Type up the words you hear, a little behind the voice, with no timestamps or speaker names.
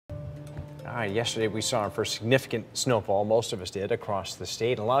All right, yesterday we saw our first significant snowfall, most of us did, across the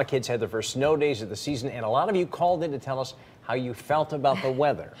state. A lot of kids had their first snow days of the season, and a lot of you called in to tell us how you felt about the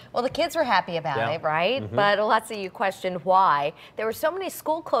weather. Well, the kids were happy about it, right? But lots of you questioned why. There were so many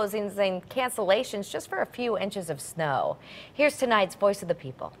school closings and cancellations just for a few inches of snow. Here's tonight's Voice of the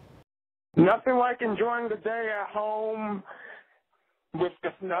People. Nothing like enjoying the day at home with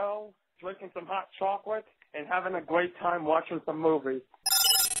the snow, drinking some hot chocolate, and having a great time watching some movies.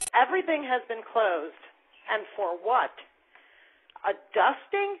 Everything has been closed. And for what? A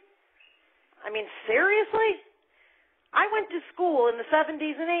dusting? I mean, seriously? I went to school in the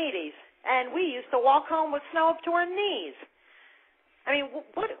 70s and 80s, and we used to walk home with snow up to our knees. I mean,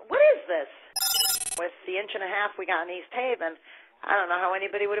 what is this? With the inch and a half we got in East Haven, I don't know how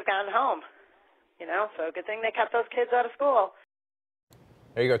anybody would have gotten home. You know, so good thing they kept those kids out of school.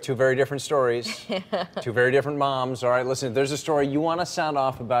 There you go, two very different stories, two very different moms. All right, listen, if there's a story you want to sound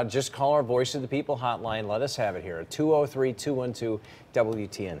off about, just call our Voice of the People hotline. Let us have it here at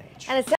 203-212-WTNH.